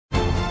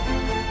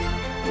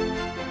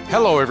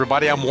Hello,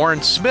 everybody. I'm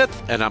Warren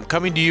Smith, and I'm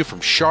coming to you from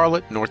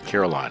Charlotte, North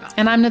Carolina.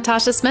 And I'm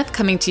Natasha Smith,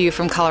 coming to you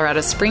from Colorado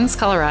Springs,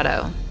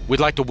 Colorado. We'd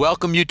like to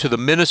welcome you to the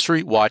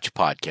Ministry Watch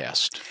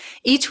podcast.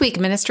 Each week,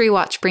 Ministry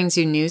Watch brings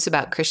you news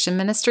about Christian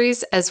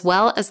ministries, as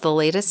well as the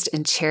latest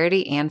in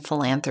charity and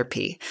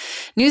philanthropy.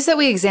 News that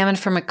we examine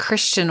from a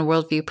Christian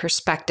worldview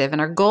perspective, and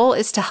our goal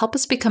is to help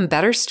us become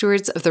better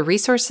stewards of the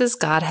resources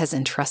God has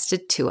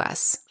entrusted to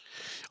us.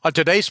 On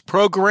today's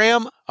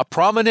program, a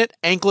prominent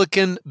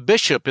Anglican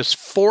bishop is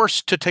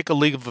forced to take a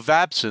leave of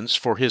absence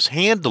for his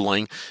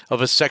handling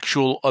of a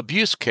sexual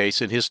abuse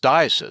case in his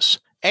diocese.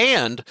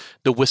 And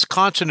the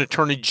Wisconsin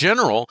Attorney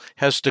General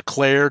has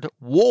declared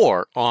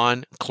war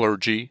on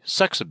clergy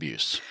sex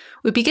abuse.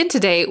 We begin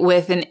today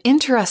with an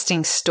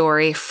interesting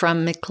story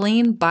from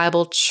McLean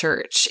Bible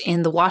Church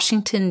in the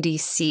Washington,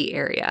 D.C.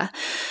 area.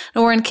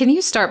 Now, Warren, can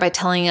you start by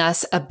telling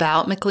us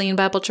about McLean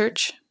Bible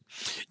Church?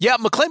 Yeah,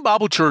 McLean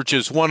Bible Church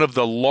is one of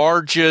the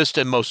largest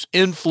and most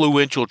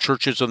influential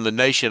churches in the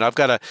nation. I've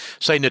got to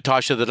say,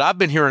 Natasha, that I've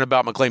been hearing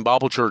about McLean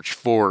Bible Church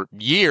for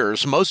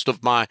years, most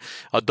of my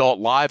adult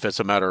life,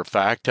 as a matter of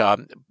fact.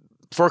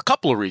 For a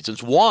couple of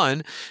reasons.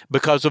 One,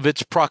 because of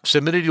its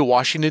proximity to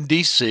Washington,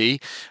 D.C.,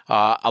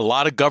 a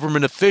lot of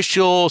government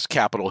officials,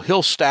 Capitol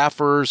Hill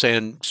staffers,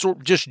 and sort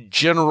of just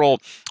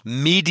general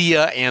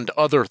media and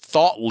other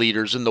thought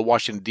leaders in the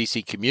Washington,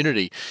 D.C.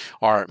 community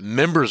are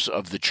members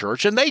of the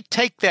church, and they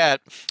take that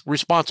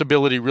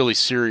responsibility really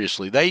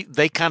seriously.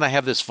 They kind of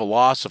have this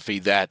philosophy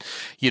that,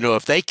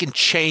 if they can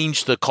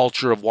change the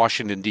culture of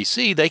Washington,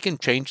 D.C., they can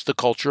change the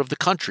culture of the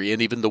country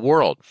and even the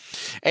world.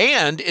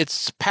 And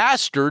its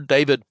pastor,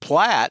 David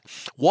Platt,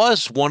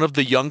 was one of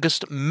the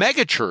youngest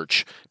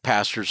megachurch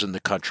pastors in the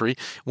country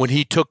when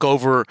he took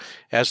over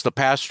as the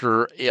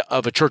pastor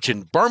of a church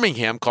in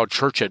Birmingham called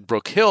Church at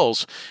Brook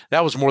Hills.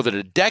 That was more than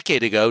a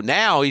decade ago.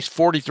 Now he's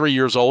 43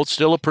 years old,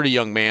 still a pretty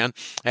young man,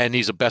 and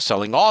he's a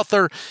best-selling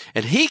author.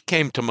 And he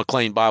came to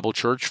McLean Bible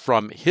Church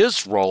from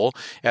his role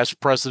as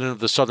president of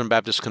the Southern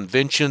Baptist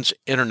Convention's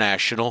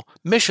International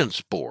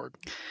Missions Board.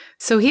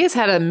 So he has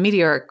had a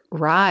meteoric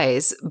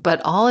rise, but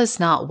all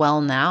is not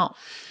well now.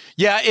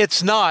 Yeah,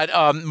 it's not.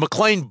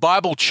 McLean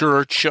Bible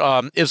Church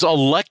is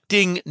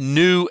electing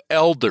new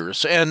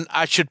elders. And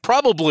I should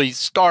probably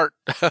start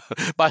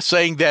by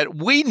saying that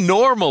we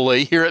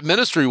normally here at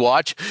Ministry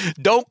Watch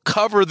don't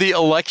cover the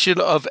election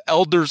of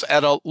elders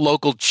at a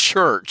local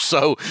church.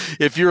 So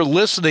if you're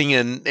listening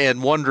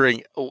and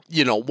wondering,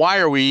 why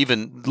are we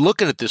even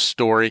looking at this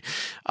story,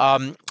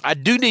 I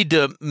do need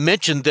to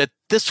mention that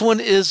this one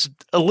is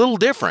a little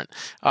different.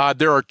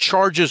 There are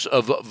charges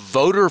of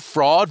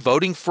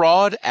voting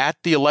fraud at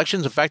the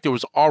elections. In fact, there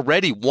was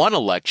already one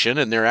election,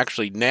 and they're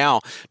actually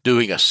now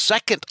doing a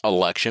second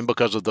election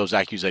because of those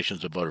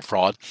accusations of voter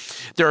fraud.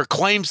 There are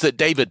claims that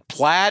David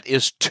Platt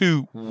is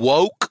too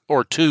woke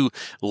or too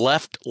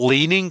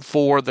left-leaning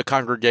for the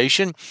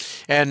congregation,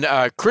 and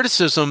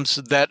criticisms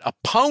that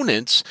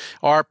opponents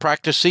are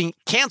practicing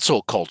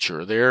cancel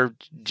culture. They're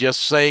just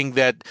saying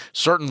that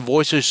certain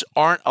voices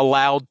aren't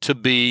allowed to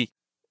be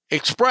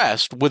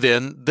expressed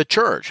within the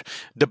church.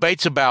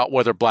 Debates about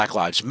whether Black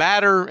Lives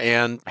Matter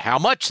and how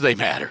much they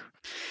matter.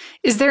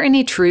 Is there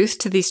any truth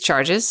to these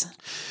charges?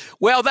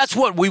 Well, that's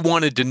what we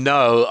wanted to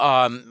know.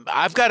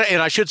 I've got to,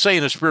 and I should say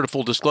in a spirit of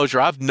full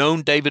disclosure, I've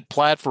known David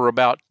Platt for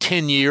about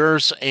 10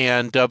 years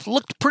and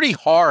looked pretty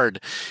hard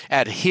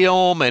at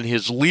him and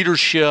his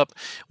leadership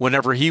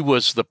whenever he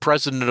was the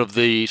president of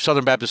the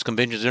Southern Baptist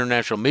Convention's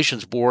International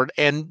Missions Board,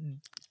 and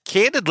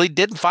candidly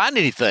didn't find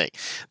anything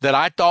that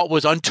I thought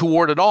was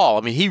untoward at all.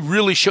 I mean, he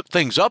really shook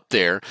things up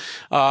there,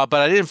 but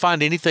I didn't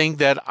find anything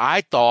that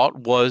I thought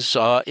was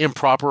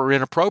improper or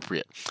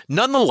inappropriate.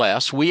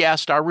 Nonetheless, we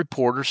asked our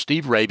reporter,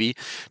 Steve Raby,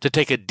 to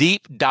take a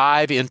deep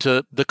dive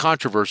into the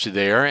controversy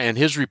there, and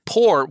his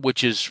report,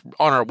 which is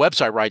on our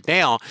website right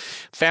now,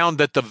 found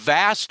that the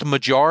vast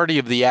majority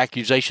of the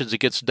accusations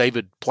against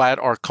David Platt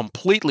are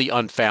completely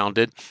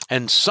unfounded,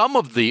 and some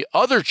of the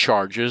other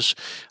charges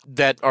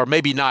that are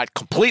maybe not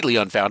completely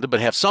unfounded, but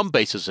have some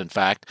basis in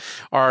fact,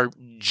 are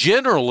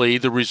generally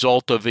the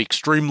result of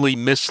extremely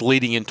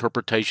misleading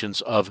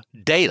interpretations of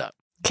data.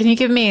 Can you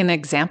give me an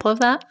example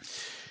of that?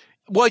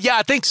 Well, yeah,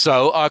 I think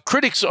so.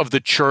 Critics of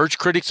the church,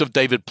 critics of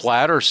David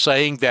Platt, are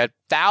saying that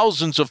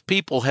thousands of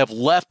people have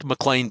left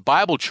McLean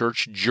Bible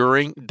Church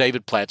during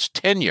David Platt's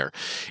tenure.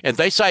 And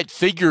they cite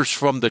figures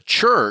from the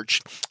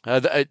church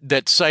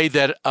that say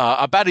that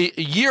about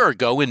a year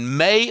ago, in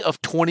May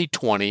of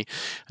 2020,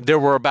 there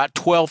were about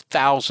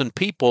 12,000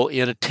 people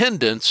in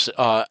attendance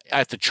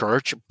at the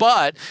church,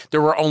 but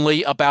there were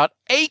only about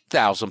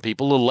 8,000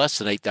 people, a little less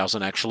than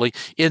 8,000 actually,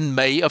 in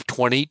May of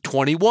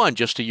 2021,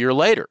 just a year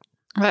later.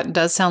 That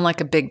does sound like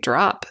a big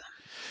drop.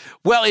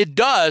 Well, it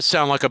does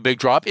sound like a big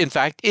drop. In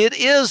fact, it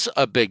is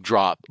a big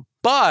drop.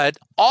 But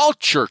all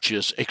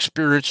churches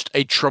experienced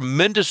a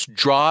tremendous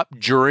drop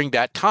during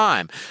that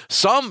time.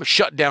 Some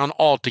shut down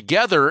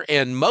altogether,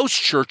 and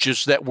most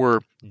churches that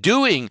were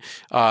doing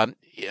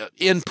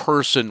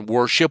in-person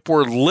worship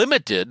were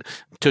limited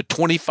to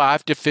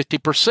 25 to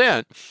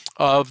 50%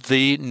 of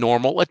the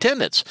normal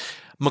attendance.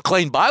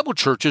 McLean Bible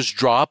Church's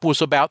drop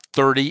was about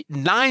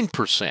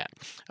 39%.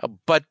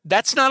 But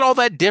that's not all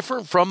that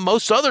different from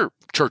most other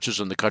churches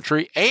in the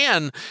country.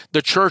 And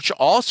the church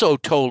also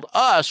told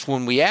us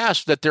when we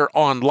asked that their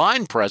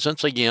online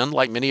presence, again,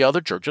 like many other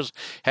churches,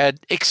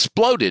 had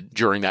exploded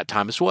during that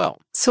time as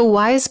well. So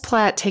why is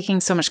Platt taking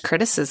so much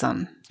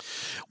criticism?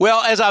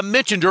 Well, as I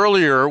mentioned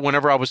earlier,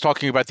 whenever I was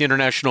talking about the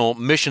International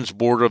Missions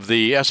Board of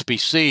the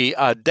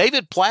SBC,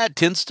 David Platt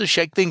tends to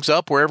shake things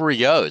up wherever he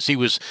goes. He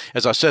was,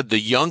 as I said, the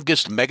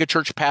youngest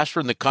megachurch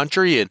pastor in the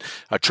country in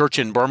a church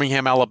in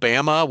Birmingham,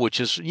 Alabama, which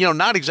is,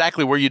 not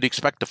exactly where you'd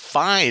expect to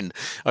find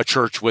a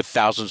church with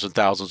thousands and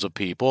thousands of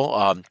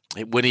people.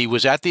 When he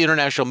was at the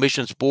International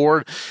Missions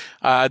Board,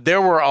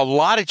 there were a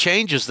lot of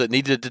changes that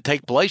needed to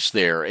take place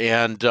there.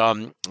 And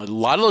a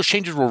lot of those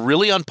changes were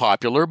really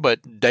unpopular,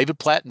 but David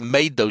Platt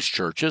made those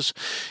churches.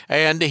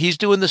 And he's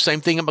doing the same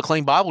thing at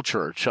McLean Bible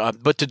Church.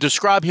 But to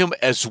describe him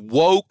as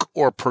woke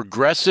or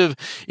progressive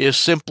is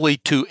simply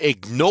to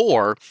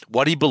ignore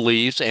what he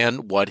believes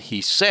and what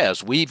he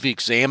says. We've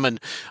examined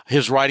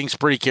his writings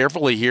pretty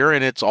carefully here,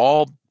 and it's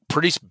all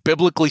pretty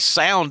biblically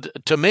sound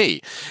to me.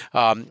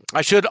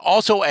 I should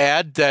also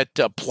add that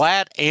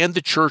Platt and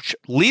the church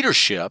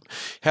leadership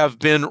have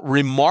been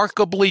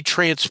remarkably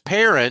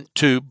transparent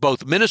to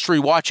both Ministry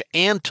Watch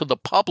and to the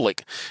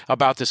public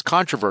about this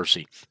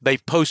controversy.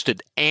 They've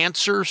posted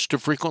answers to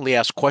frequently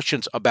asked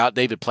questions about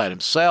David Platt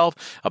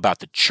himself, about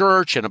the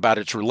church, and about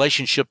its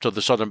relationship to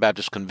the Southern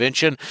Baptist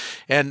Convention.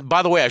 And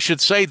by the way, I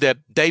should say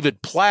that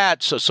David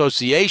Platt's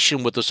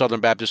association with the Southern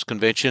Baptist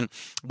Convention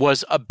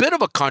was a bit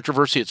of a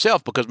controversy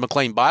itself because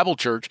McLean Bible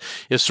Church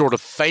is sort of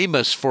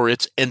famous for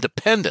its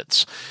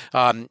independence.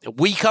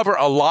 We cover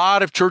a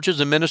lot of churches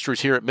and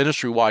ministries here at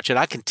Ministry Watch, and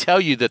I can tell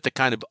you that the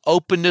kind of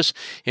openness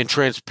and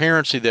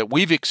transparency that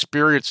we've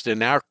experienced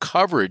in our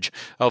coverage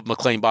of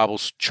McLean Bible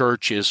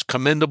Church is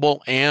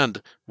commendable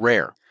and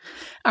rare.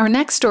 Our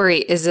next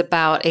story is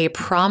about a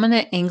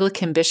prominent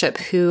Anglican bishop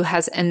who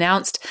has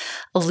announced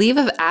a leave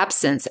of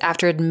absence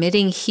after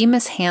admitting he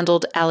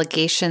mishandled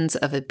allegations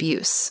of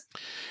abuse.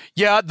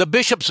 Yeah, the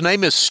bishop's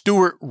name is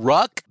Stuart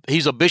Ruck.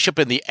 He's a bishop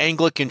in the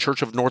Anglican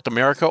Church of North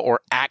America,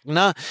 or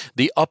ACNA,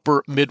 the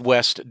Upper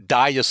Midwest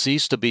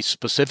Diocese, to be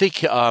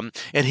specific. And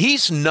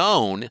he's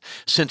known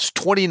since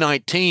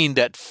 2019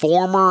 that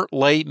former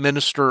lay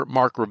minister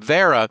Mark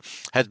Rivera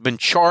has been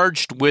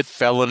charged with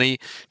felony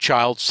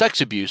child sex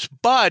abuse.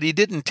 But he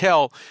didn't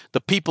tell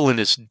the people in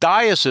his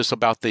diocese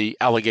about the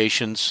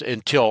allegations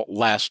until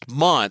last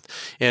month.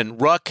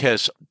 And Ruck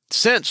has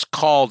since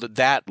called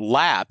that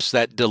lapse,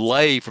 that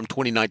delay from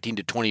 2019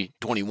 to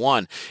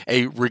 2021,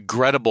 a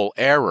regrettable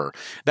error.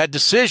 That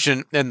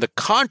decision and the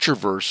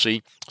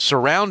controversy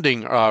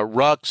surrounding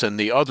Rucks and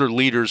the other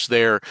leaders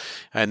there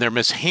and their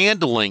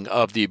mishandling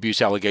of the abuse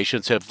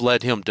allegations have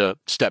led him to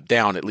step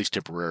down, at least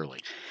temporarily.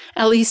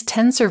 At least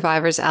 10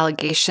 survivors'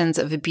 allegations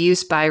of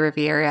abuse by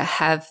Rivera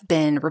have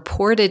been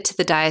reported to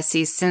the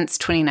diocese since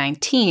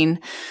 2019,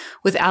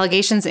 with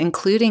allegations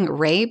including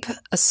rape,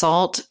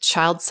 assault,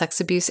 child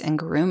sex abuse, and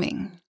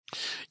grooming.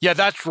 Yeah,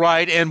 that's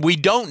right. And we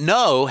don't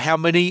know how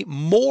many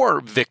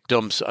more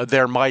victims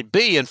there might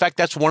be. In fact,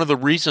 that's one of the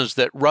reasons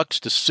that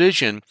Ruck's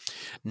decision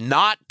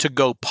not to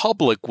go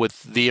public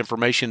with the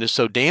information is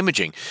so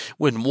damaging.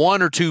 When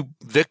one or two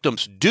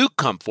victims do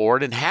come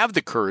forward and have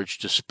the courage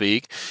to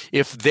speak,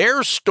 if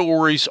their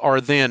stories are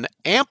then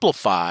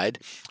amplified,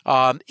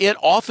 it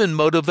often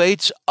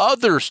motivates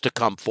others to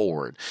come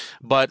forward.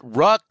 But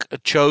Ruck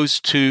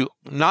chose to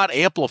not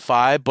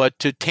amplify, but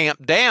to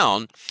tamp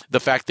down the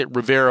fact that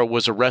Rivera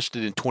was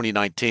arrested in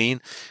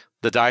 2019.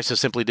 The diocese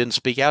simply didn't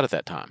speak out at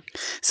that time.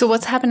 So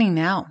what's happening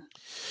now?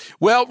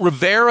 Well,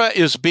 Rivera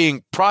is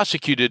being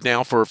prosecuted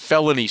now for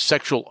felony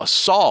sexual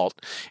assault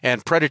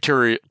and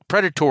predatory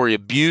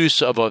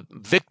abuse of a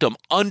victim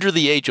under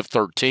the age of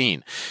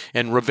 13.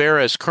 And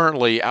Rivera is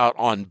currently out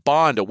on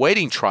bond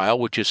awaiting trial,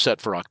 which is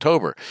set for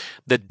October.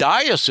 The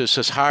diocese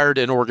has hired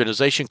an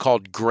organization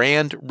called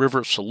Grand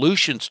River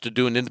Solutions to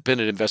do an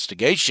independent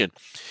investigation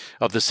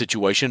of the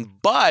situation.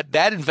 But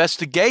that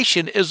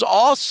investigation is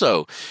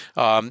also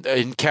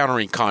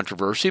encountering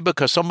controversy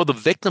because some of the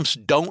victims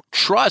don't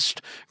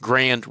trust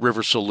Grand River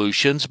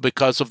Solutions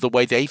because of the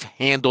way they've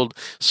handled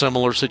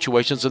similar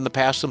situations in the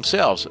past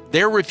themselves.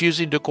 They're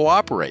refusing to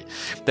cooperate.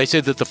 They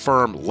say that the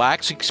firm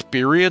lacks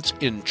experience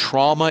in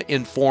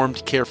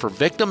trauma-informed care for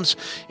victims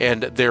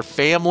and their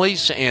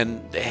families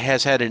and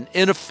has had an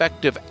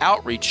ineffective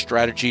outreach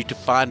strategy to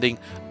finding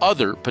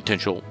other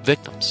potential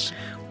victims.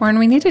 Warren,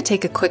 we need to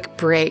take a quick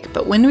break,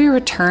 but when we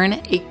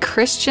return, a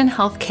Christian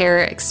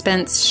healthcare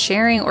expense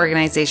sharing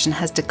organization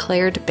has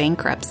declared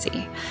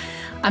bankruptcy.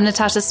 I'm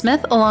Natasha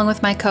Smith, along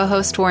with my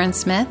co-host Warren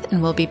Smith,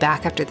 and we'll be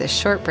back after this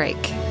short break.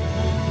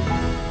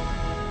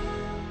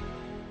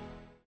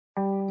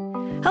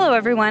 Hello,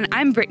 everyone.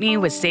 I'm Brittany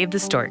with Save the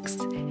Storks.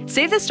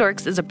 Save the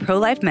Storks is a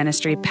pro-life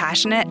ministry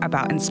passionate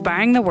about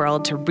inspiring the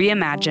world to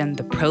reimagine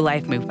the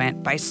pro-life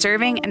movement by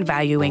serving and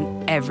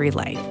valuing every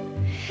life.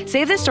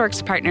 Save the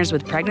Storks partners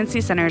with pregnancy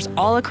centers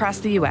all across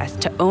the U.S.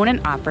 to own and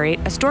operate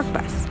a stork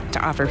bus to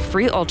offer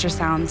free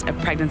ultrasounds and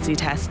pregnancy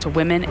tests to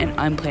women in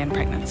unplanned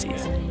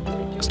pregnancies.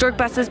 Stork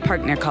buses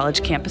park near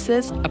college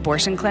campuses,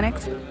 abortion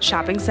clinics,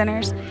 shopping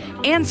centers,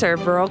 and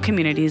serve rural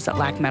communities that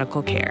lack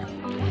medical care.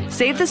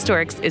 Save the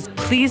Storks is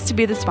pleased to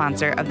be the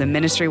sponsor of the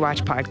Ministry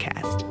Watch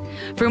podcast.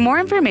 For more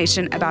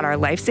information about our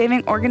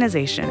life-saving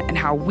organization and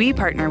how we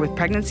partner with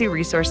pregnancy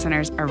resource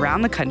centers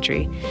around the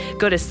country,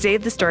 go to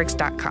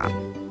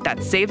SaveTheStorks.com.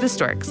 That's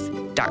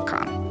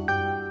SaveTheStorks.com.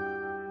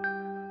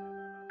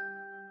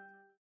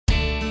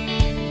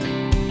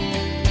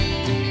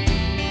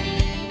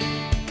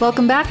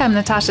 Welcome back. I'm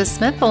Natasha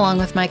Smith along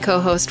with my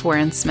co-host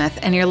Warren Smith,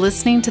 and you're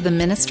listening to the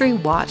Ministry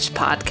Watch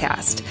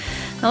podcast.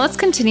 Now let's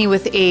continue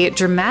with a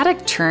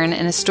dramatic turn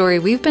in a story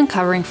we've been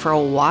covering for a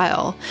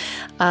while.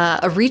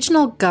 A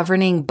regional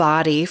governing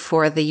body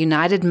for the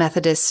United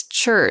Methodist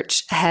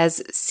Church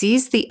has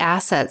seized the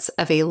assets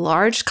of a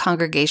large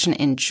congregation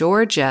in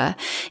Georgia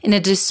in a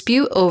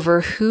dispute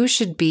over who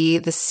should be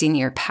the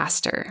senior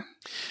pastor.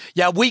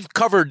 Yeah, we've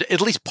covered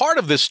at least part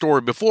of this story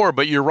before,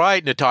 but you're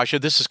right, Natasha.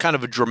 This is kind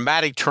of a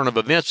dramatic turn of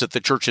events that the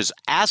church's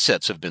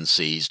assets have been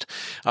seized.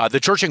 The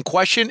church in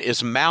question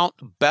is Mount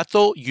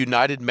Bethel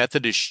United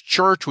Methodist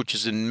Church, which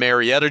is in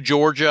Marietta,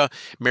 Georgia.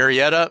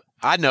 Marietta,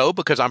 I know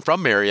because I'm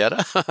from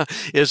Marietta,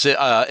 is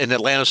an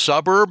Atlanta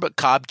suburb,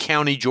 Cobb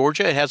County,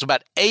 Georgia. It has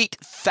about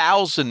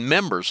 8,000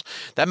 members.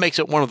 That makes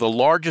it one of the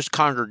largest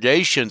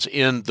congregations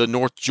in the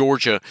North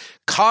Georgia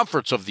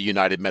Conference of the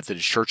United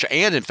Methodist Church,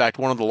 and in fact,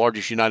 one of the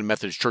largest United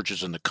Methodist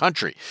churches in the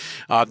country.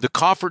 The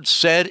conference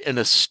said in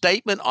a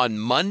statement on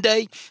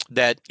Monday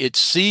that it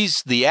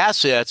seized the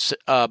assets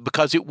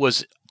because it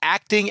was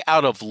acting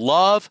out of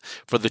love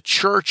for the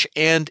church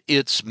and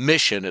its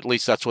mission. At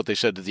least that's what they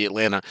said to the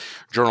Atlanta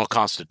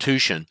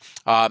Journal-Constitution.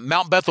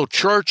 Mount Bethel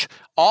Church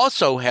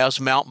also has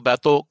Mount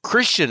Bethel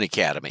Christian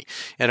Academy.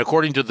 And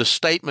according to the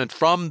statement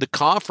from the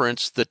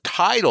conference, the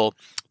title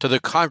to the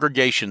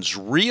congregation's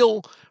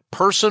real,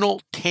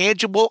 personal,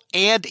 tangible,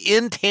 and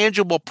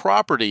intangible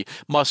property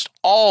must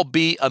all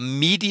be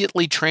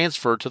immediately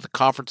transferred to the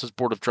conference's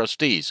Board of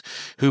Trustees,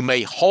 who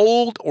may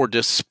hold or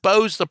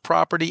dispose the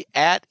property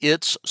at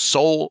its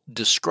sole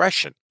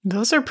discretion.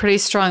 Those are pretty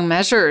strong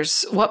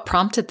measures. What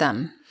prompted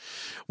them?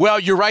 Well,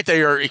 you're right.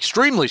 They are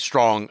extremely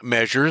strong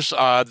measures.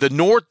 The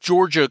North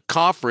Georgia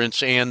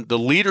Conference and the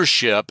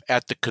leadership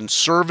at the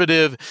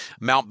conservative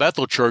Mount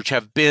Bethel Church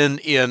have been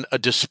in a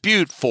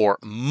dispute for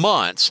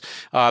months.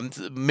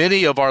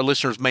 Many of our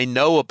listeners may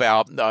know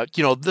about,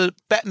 the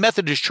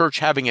Methodist Church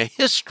having a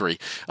history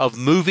of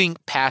moving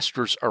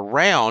pastors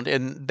around,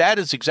 and that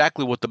is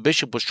exactly what the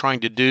bishop was trying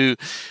to do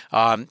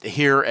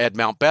here at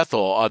Mount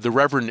Bethel. The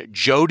Reverend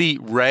Jody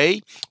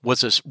Ray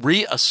was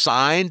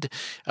reassigned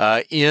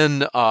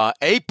in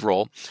April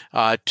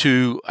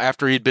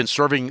after he'd been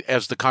serving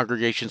as the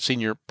congregation's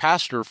senior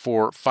pastor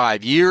for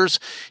 5 years.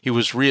 He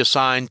was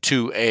reassigned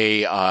to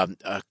a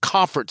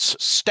conference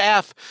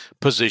staff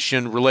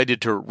position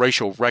related to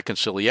racial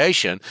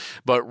reconciliation.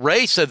 But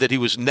Ray said that he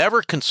was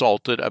never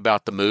consulted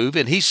about the move,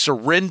 and he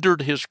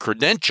surrendered his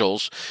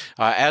credentials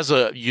as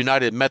a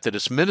United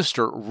Methodist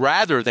minister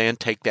rather than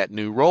take that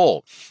new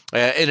role.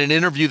 In an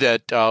interview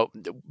that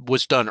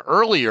was done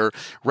earlier,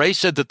 Ray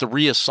said that the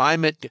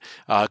reassignment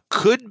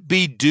could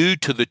be due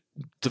to the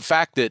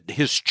fact that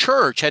his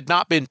church had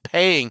not been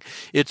paying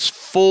its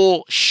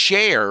full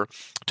share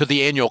to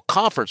the annual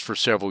conference for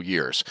several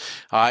years.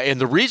 And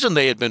the reason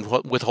they had been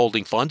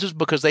withholding funds is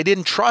because they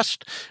didn't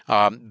trust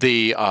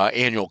the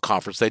annual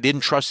conference. They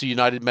didn't trust the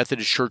United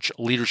Methodist Church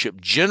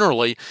leadership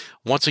generally.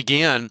 Once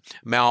again,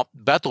 Mount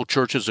Bethel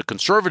Church is a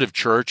conservative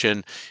church,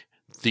 and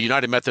the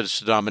United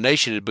Methodist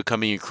denomination is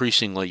becoming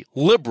increasingly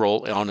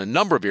liberal on a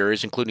number of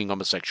areas, including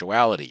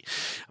homosexuality.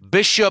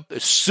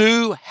 Bishop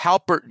Sue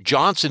Halpert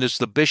Johnson is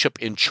the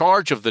bishop in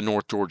charge of the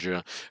North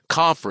Georgia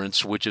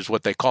Conference, which is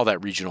what they call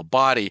that regional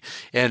body.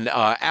 And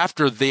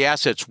after the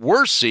assets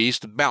were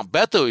seized, Mount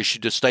Bethel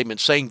issued a statement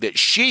saying that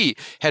she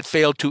had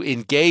failed to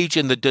engage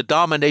in the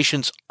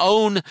denomination's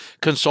own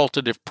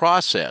consultative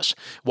process.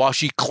 While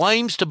she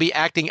claims to be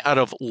acting out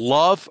of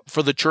love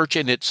for the church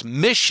and its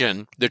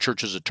mission, the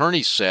church's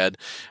attorneys said,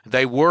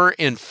 they were,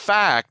 in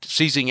fact,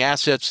 seizing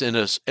assets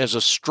as a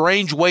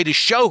strange way to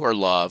show her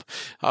love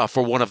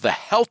for one of the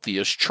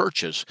healthiest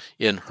churches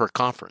in her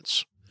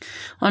conference.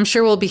 Well, I'm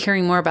sure we'll be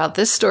hearing more about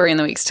this story in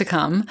the weeks to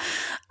come.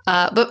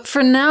 But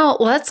for now,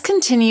 let's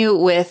continue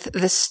with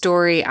the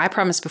story I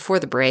promised before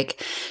the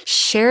break.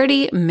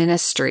 Charity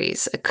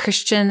Ministries, a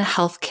Christian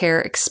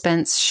healthcare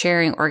expense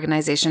sharing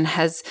organization,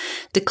 has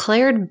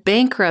declared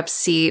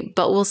bankruptcy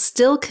but will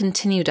still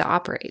continue to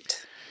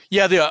operate.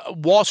 Yeah, the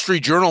Wall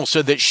Street Journal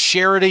said that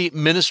Charity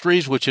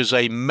Ministries, which is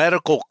a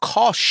medical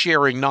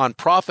cost-sharing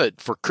nonprofit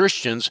for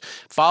Christians,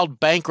 filed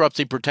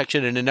bankruptcy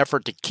protection in an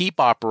effort to keep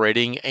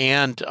operating,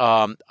 and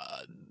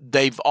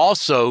they've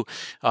also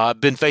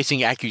been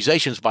facing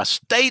accusations by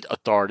state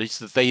authorities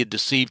that they had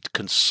deceived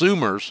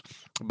consumers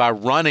by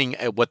running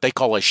what they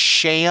call a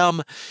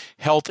sham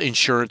health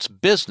insurance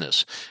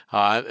business.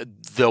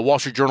 The Wall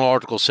Street Journal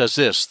article says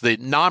this: the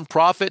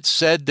nonprofit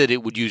said that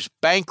it would use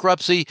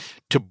bankruptcy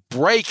to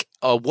break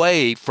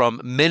away from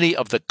many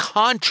of the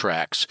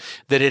contracts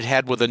that it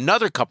had with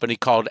another company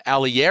called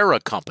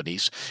Aliera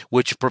Companies,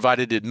 which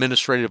provided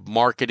administrative,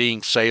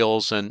 marketing,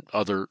 sales, and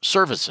other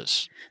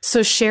services.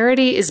 So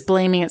Charity is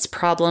blaming its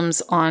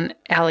problems on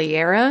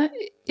Aliera.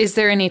 Is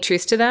there any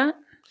truth to that?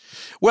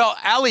 Well,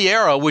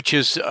 Aliera, which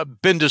has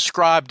been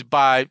described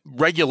by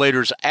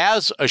regulators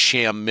as a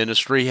sham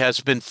ministry, has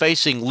been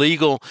facing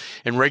legal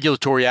and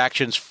regulatory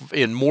actions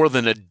in more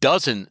than a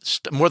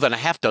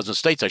half dozen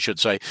states, I should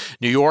say.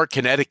 New York,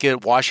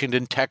 Connecticut,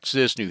 Washington,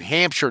 Texas, New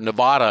Hampshire,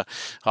 Nevada,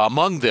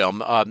 among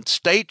them.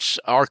 States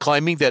are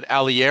claiming that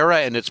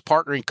Aliera and its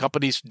partnering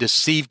companies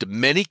deceived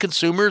many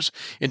consumers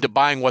into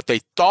buying what they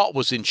thought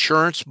was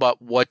insurance,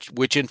 but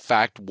which in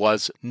fact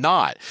was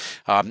not.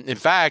 In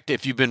fact,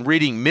 if you've been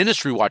reading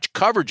Ministry Watch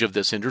coverage of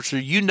this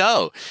industry, you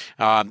know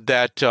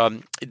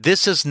that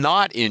this is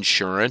not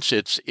insurance.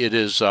 It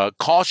is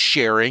cost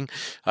sharing,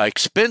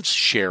 expense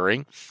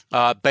sharing,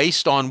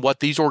 based on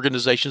what these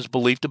organizations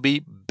believe to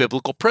be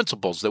biblical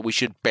principles, that we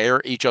should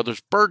bear each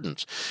other's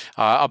burdens.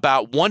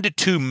 About 1 to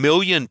 2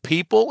 million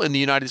people in the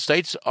United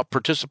States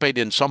participate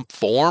in some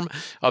form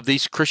of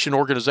these Christian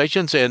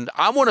organizations. And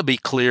I want to be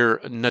clear,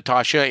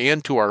 Natasha,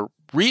 and to our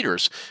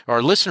readers,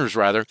 or listeners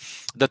rather,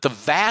 that the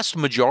vast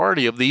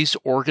majority of these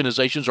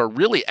organizations are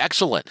really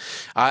excellent.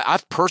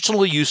 I've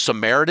personally used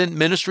Samaritan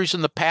Ministries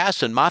in the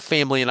past, and my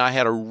family and I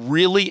had a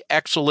really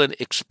excellent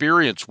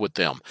experience with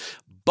them.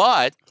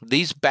 But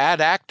these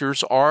bad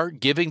actors are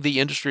giving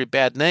the industry a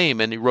bad name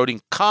and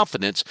eroding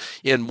confidence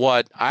in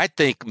what I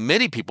think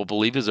many people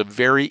believe is a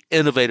very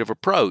innovative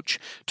approach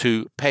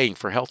to paying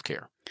for health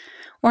care.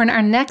 Warren,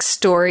 our next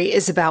story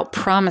is about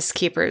Promise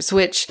Keepers,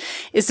 which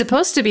is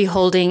supposed to be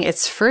holding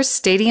its first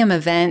stadium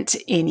event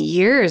in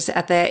years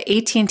at the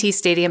AT&T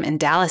Stadium in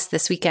Dallas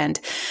this weekend.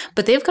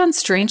 But they've gone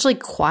strangely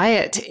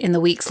quiet in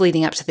the weeks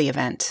leading up to the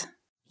event.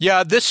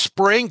 Yeah, this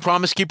spring,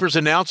 Promise Keepers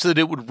announced that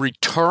it would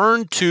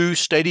return to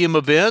stadium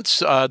events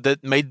that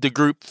made the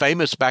group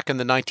famous back in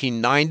the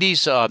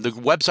 1990s. The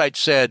website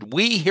said,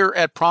 "We here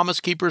at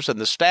Promise Keepers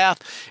and the staff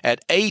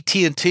at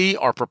AT&T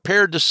are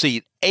prepared to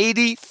seat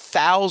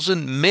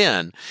 80,000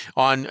 men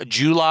on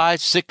July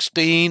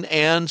 16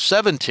 and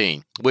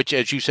 17, which,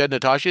 as you said,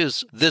 Natasha,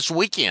 is this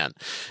weekend.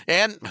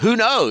 And who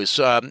knows,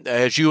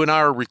 as you and I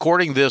are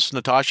recording this,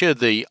 Natasha,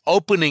 the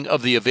opening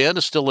of the event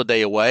is still a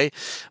day away,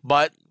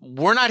 but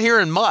we're not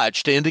hearing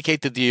much to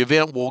indicate that the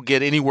event will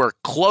get anywhere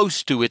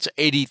close to its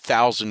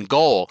 80,000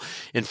 goal.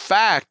 In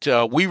fact,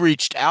 we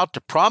reached out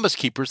to Promise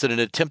Keepers in an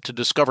attempt to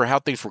discover how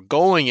things were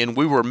going, and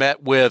we were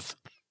met with,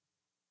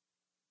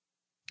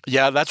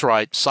 yeah, that's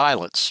right,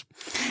 silence.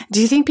 Do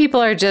you think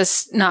people are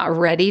just not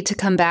ready to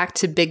come back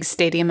to big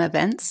stadium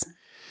events?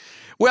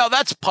 Well,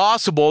 that's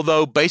possible,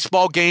 though.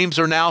 Baseball games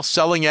are now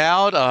selling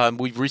out.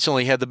 We've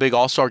recently had the big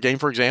All-Star game,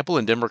 for example,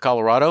 in Denver,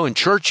 Colorado, and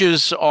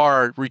churches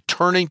are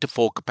returning to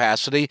full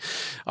capacity.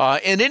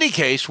 In any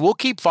case, we'll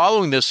keep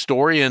following this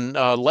story and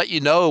let you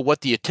know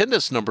what the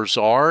attendance numbers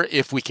are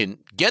if we can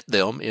get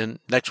them in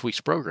next week's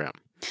program.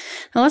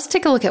 Now let's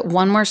take a look at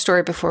one more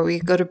story before we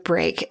go to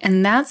break,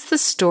 and that's the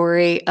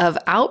story of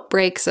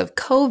outbreaks of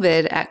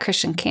COVID at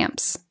Christian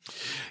camps.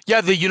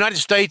 Yeah, the United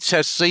States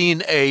has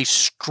seen a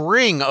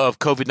string of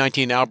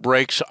COVID-19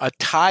 outbreaks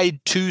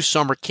tied to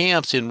summer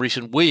camps in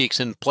recent weeks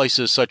in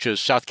places such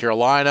as South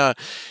Carolina,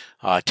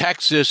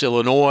 Texas,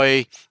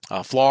 Illinois,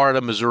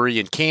 Florida, Missouri,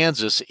 and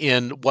Kansas,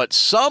 in what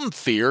some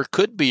fear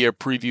could be a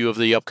preview of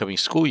the upcoming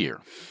school year.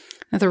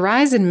 Now, the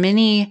rise in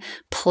many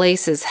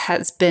places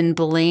has been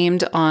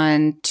blamed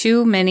on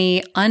too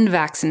many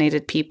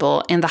unvaccinated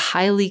people and the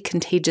highly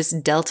contagious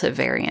Delta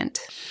variant.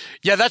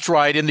 Yeah, that's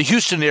right. In the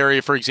Houston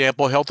area, for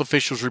example, health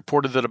officials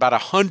reported that about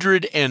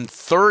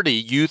 130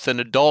 youth and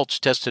adults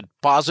tested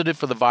positive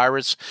for the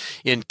virus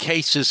in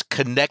cases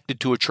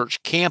connected to a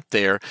church camp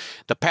there.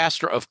 The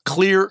pastor of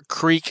Clear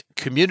Creek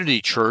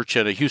Community Church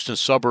in a Houston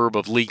suburb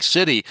of League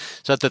City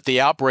said that the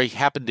outbreak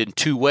happened in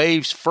two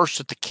waves, first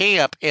at the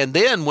camp and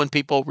then when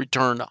people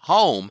returned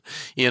home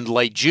in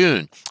late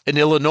June. In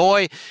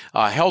Illinois,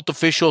 health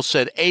officials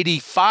said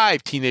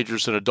 85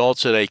 teenagers and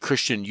adults at a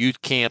Christian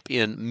youth camp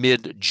in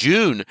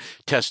mid-June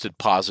tested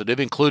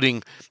positive,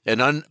 including an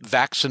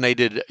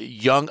unvaccinated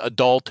young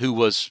adult who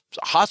was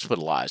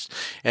hospitalized.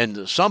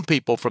 And some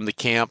people from the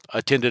camp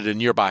attended a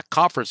nearby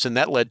conference, and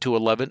that led to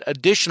 11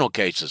 additional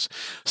cases.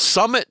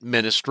 Summit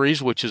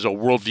Ministries, which is a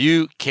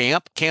worldview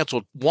camp,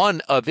 canceled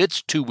one of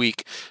its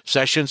 2-week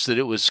sessions that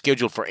it was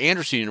scheduled for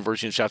Anderson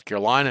University in South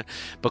Carolina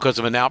because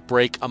of an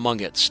outbreak among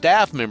its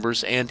staff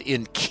members. And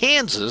in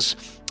Kansas,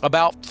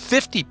 about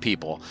 50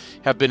 people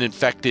have been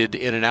infected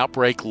in an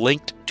outbreak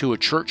linked to a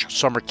church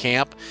summer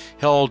camp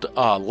held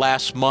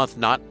last month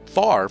not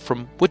far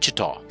from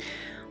Wichita.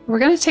 We're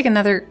going to take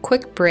another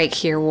quick break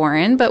here,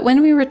 Warren, but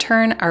when we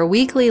return, our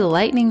weekly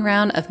lightning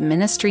round of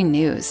ministry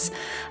news.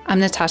 I'm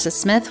Natasha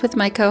Smith with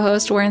my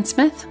co-host Warren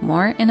Smith.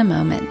 More in a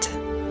moment.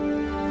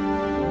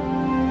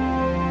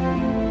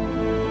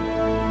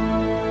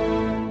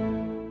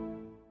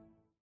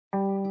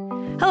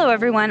 Hello,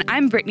 everyone.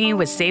 I'm Brittany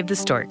with Save the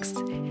Storks.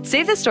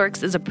 Save the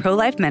Storks is a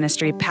pro-life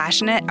ministry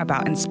passionate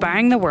about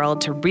inspiring the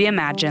world to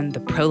reimagine the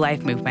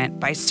pro-life movement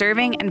by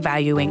serving and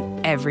valuing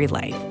every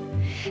life.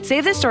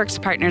 Save the Storks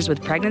partners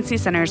with pregnancy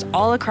centers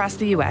all across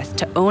the U.S.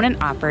 to own and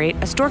operate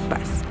a stork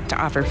bus to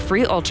offer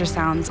free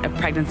ultrasounds and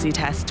pregnancy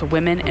tests to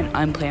women in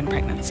unplanned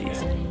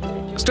pregnancies.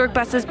 Stork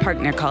buses park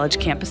near college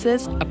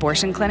campuses,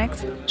 abortion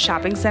clinics,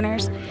 shopping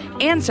centers,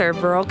 and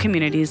serve rural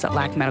communities that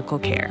lack medical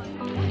care.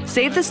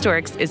 Save the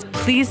Storks is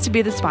pleased to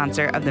be the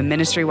sponsor of the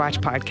Ministry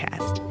Watch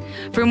podcast.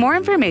 For more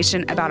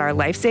information about our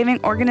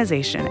life-saving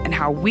organization and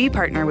how we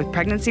partner with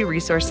pregnancy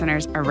resource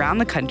centers around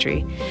the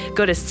country,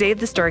 go to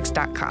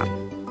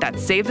SaveTheStorks.com.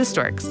 That's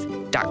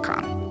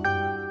SaveTheStorks.com.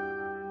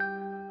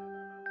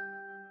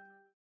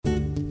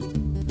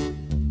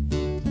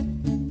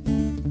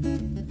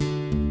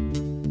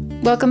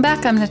 Welcome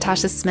back. I'm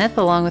Natasha Smith,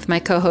 along with my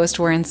co-host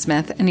Warren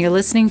Smith, and you're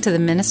listening to the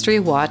Ministry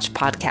Watch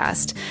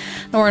podcast.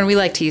 Now, Warren, we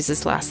like to use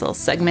this last little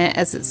segment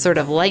as it's sort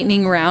of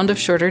lightning round of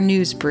shorter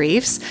news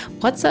briefs.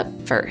 What's up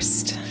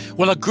first?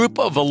 Well, a group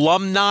of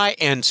alumni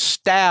and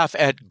staff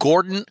at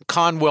Gordon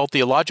Conwell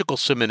Theological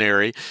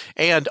Seminary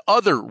and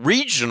other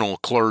regional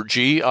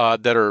clergy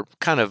that are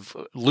kind of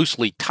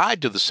loosely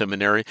tied to the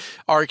seminary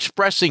are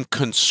expressing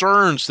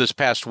concerns this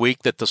past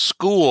week that the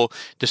school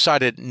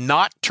decided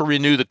not to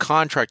renew the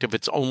contract of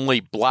its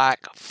only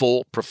black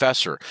full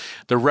professor.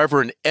 The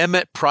Reverend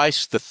Emmett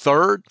Price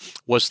III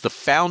was the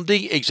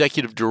founding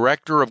executive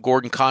director of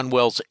Gordon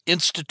Conwell's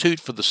Institute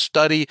for the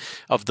Study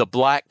of the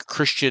Black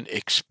Christian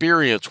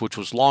Experience, which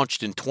was launched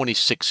in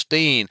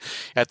 2016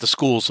 at the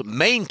school's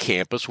main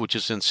campus, which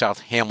is in South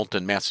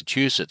Hamilton,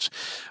 Massachusetts.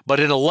 But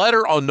in a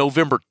letter on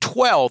November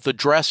 12th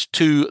addressed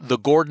to the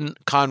Gordon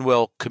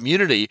Conwell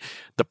community,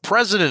 the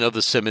president of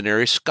the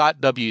seminary,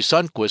 Scott W.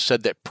 Sundquist,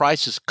 said that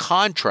Price's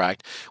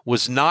contract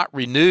was not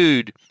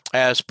renewed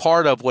as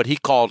part of what he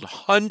called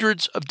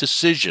hundreds of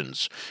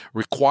decisions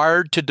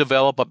required to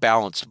develop a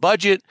balanced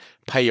budget,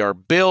 pay our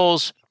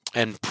bills,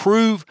 and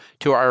prove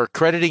to our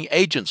accrediting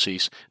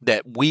agencies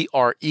that we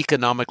are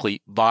economically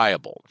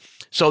viable.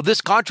 So this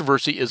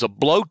controversy is a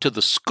blow to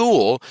the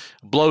school,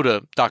 a blow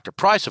to Dr.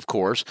 Price, of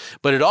course,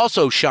 but it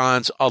also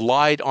shines a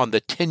light on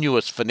the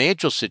tenuous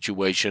financial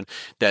situation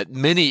that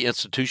many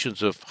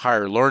institutions of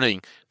higher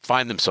learning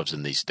find themselves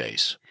in these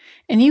days.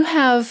 And you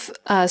have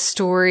a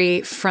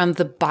story from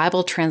the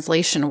Bible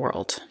translation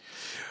world.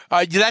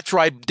 That's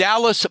right.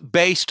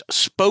 Dallas-based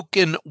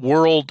Spoken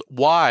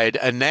Worldwide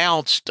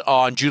announced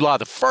on July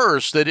the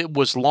 1st that it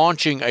was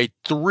launching a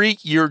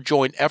 3-year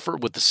joint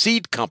effort with the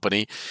Seed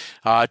Company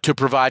to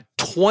provide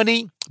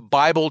 20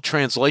 Bible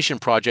translation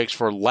projects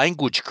for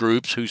language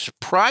groups whose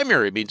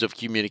primary means of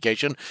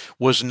communication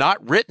was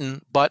not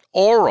written but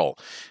oral.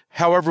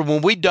 However,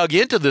 when we dug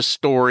into this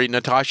story,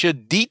 Natasha,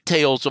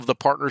 details of the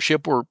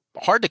partnership were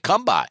hard to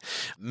come by.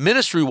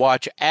 Ministry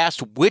Watch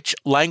asked which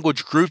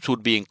language groups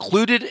would be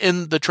included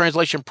in the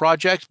translation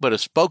project, but a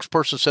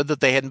spokesperson said that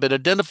they hadn't been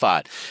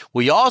identified.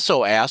 We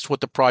also asked what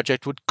the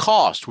project would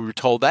cost. We were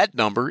told that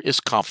number is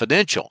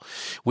confidential.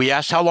 We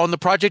asked how long the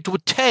project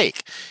would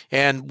take,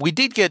 and we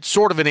did get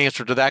sort of an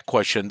answer to that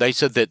question. They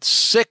said that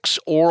 6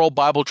 oral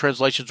Bible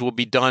translations will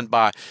be done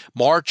by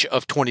March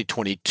of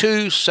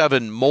 2022,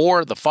 7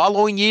 more the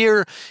following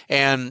year,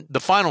 and the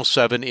final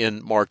 7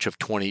 in March of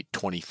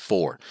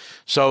 2024.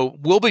 So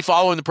we'll be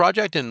following the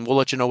project, and we'll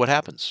let you know what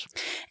happens.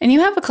 And you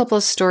have a couple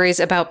of stories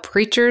about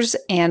preachers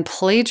and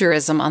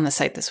plagiarism on the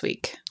site this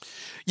week.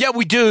 Yeah,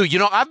 we do. You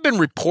know, I've been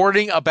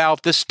reporting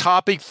about this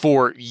topic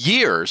for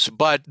years,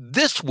 but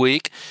this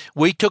week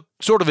we took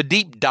sort of a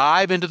deep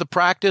dive into the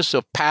practice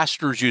of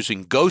pastors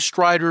using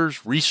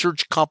ghostwriters,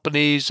 research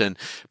companies, and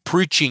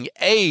preaching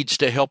aids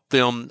to help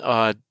them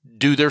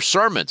do their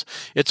sermons.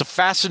 It's a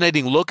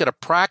fascinating look at a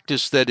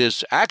practice that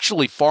is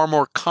actually far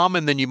more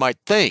common than you might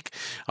think.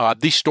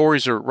 These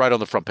stories are right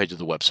on the front page of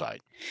the website.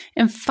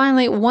 And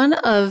finally, one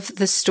of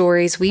the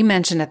stories we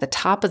mentioned at the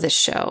top of the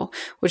show,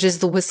 which is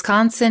the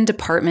Wisconsin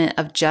Department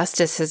of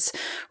Justice, has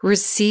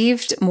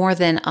received more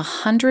than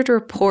 100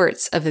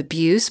 reports of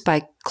abuse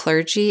by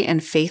clergy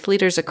and faith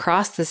leaders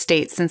across the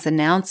state since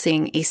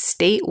announcing a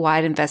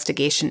statewide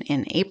investigation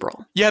in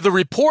April. Yeah, the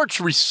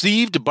reports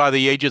received by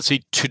the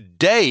agency to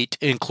date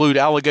include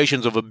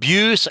allegations of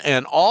abuse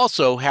and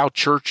also how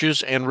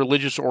churches and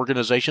religious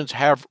organizations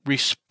have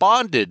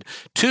responded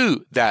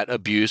to that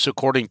abuse,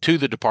 according to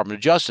the Department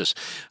of Justice.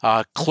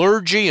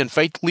 Clergy and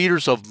faith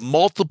leaders of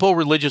multiple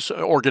religious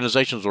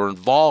organizations are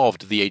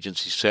involved, the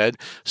agency said.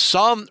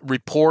 Some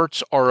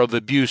reports are of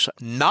abuse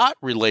not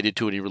related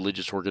to any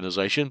religious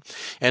organization,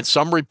 and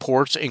some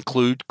reports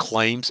include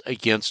claims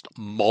against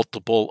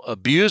multiple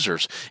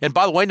abusers. And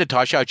by the way,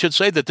 Natasha, I should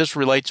say that this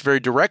relates very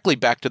directly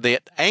back to the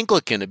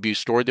Anglican abuse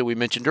story that we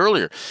mentioned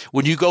earlier.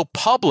 When you go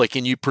public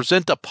and you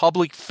present a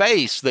public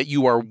face that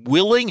you are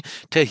willing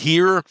to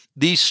hear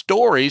these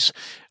stories,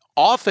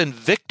 often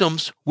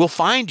victims will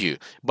find you.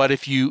 But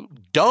if you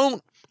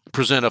don't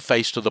present a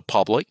face to the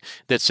public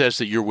that says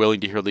that you're willing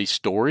to hear these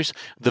stories,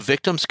 the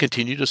victims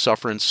continue to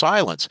suffer in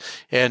silence.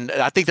 And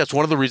I think that's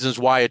one of the reasons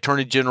why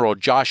Attorney General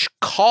Josh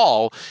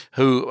Kaul,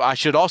 who I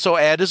should also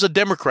add is a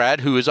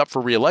Democrat who is up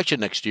for re-election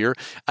next year,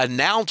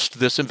 announced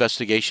this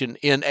investigation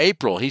in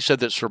April. He said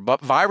that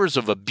survivors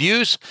of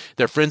abuse,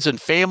 their friends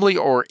and family,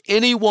 or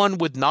anyone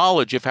with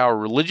knowledge of how a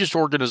religious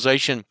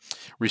organization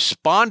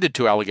responded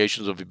to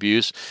allegations of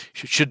abuse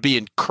should be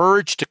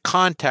encouraged to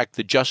contact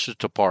the Justice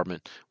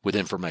Department with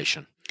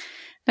information.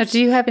 Now, do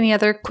you have any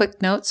other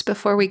quick notes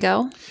before we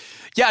go?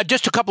 Yeah,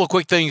 just a couple of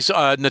quick things,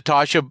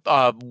 Natasha.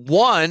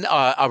 One,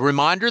 a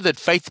reminder that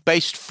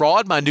Faith-Based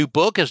Fraud, my new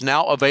book, is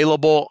now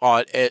available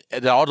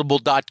at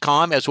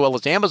audible.com as well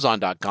as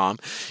amazon.com.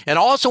 And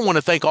I also want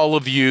to thank all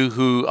of you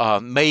who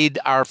made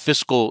our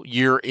fiscal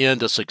year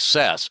end a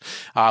success.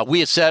 We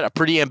had set a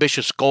pretty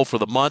ambitious goal for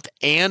the month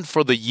and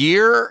for the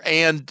year,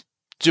 and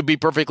to be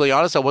perfectly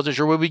honest, I wasn't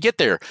sure when we'd get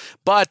there.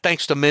 But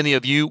thanks to many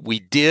of you, we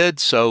did.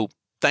 So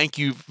thank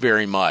you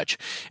very much.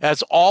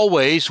 As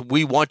always,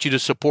 we want you to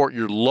support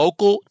your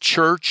local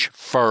church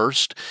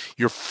first,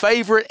 your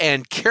favorite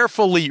and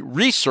carefully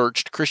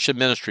researched Christian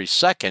ministry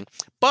second.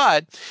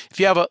 But if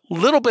you have a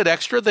little bit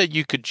extra that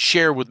you could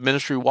share with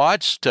Ministry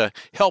Watch to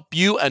help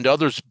you and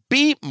others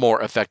be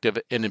more effective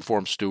and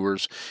informed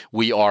stewards,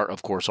 we are,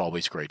 of course,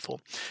 always grateful.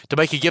 To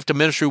make a gift to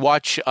Ministry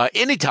Watch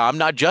anytime,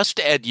 not just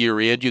at year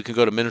end, you can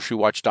go to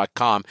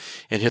ministrywatch.com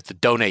and hit the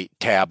donate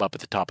tab up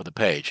at the top of the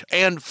page.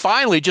 And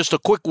finally, just a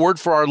quick word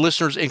for our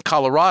listeners in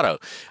Colorado.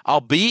 I'll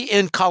be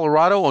in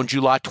Colorado on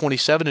July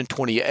 27 and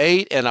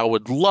 28, and I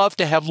would love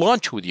to have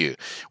lunch with you.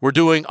 We're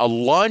doing a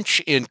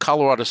lunch in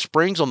Colorado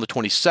Springs on the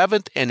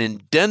 27th and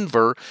in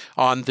Denver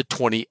on the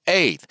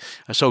 28th.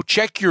 So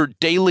check your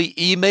daily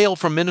email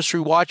from Ministry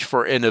Watch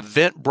for an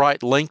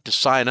Eventbrite link to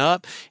sign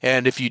up.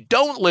 And if you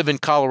don't live in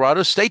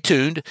Colorado, stay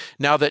tuned.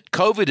 Now that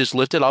COVID is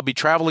lifted, I'll be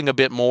traveling a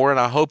bit more, and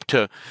I hope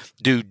to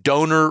do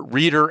donor,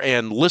 reader,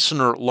 and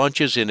listener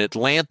lunches in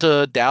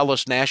Atlanta,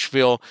 Dallas,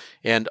 Nashville,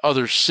 and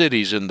other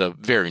cities in the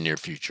very near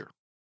future.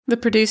 The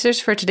producers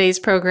for today's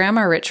program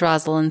are Rich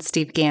Rosell and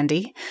Steve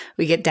Gandy.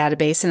 We get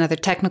database and other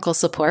technical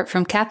support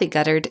from Kathy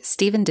Guttard,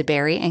 Stephen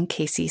DeBerry, and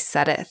Casey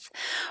Suddeth.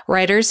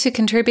 Writers who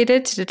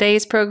contributed to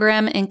today's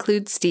program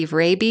include Steve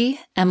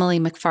Raby, Emily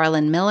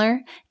McFarland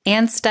Miller,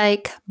 Ann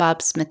Steich, Bob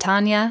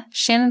Smetana,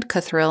 Shannon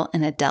Cuthrill,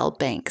 and Adele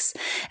Banks.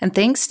 And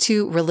thanks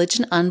to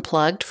Religion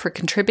Unplugged for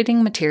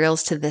contributing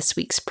materials to this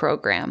week's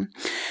program.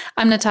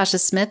 I'm Natasha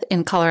Smith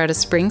in Colorado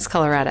Springs,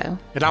 Colorado.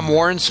 And I'm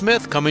Warren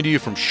Smith, coming to you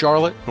from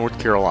Charlotte, North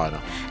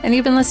Carolina. And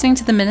you've been listening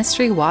to the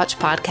Ministry Watch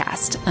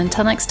podcast.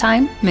 Until next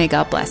time, may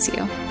God bless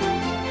you.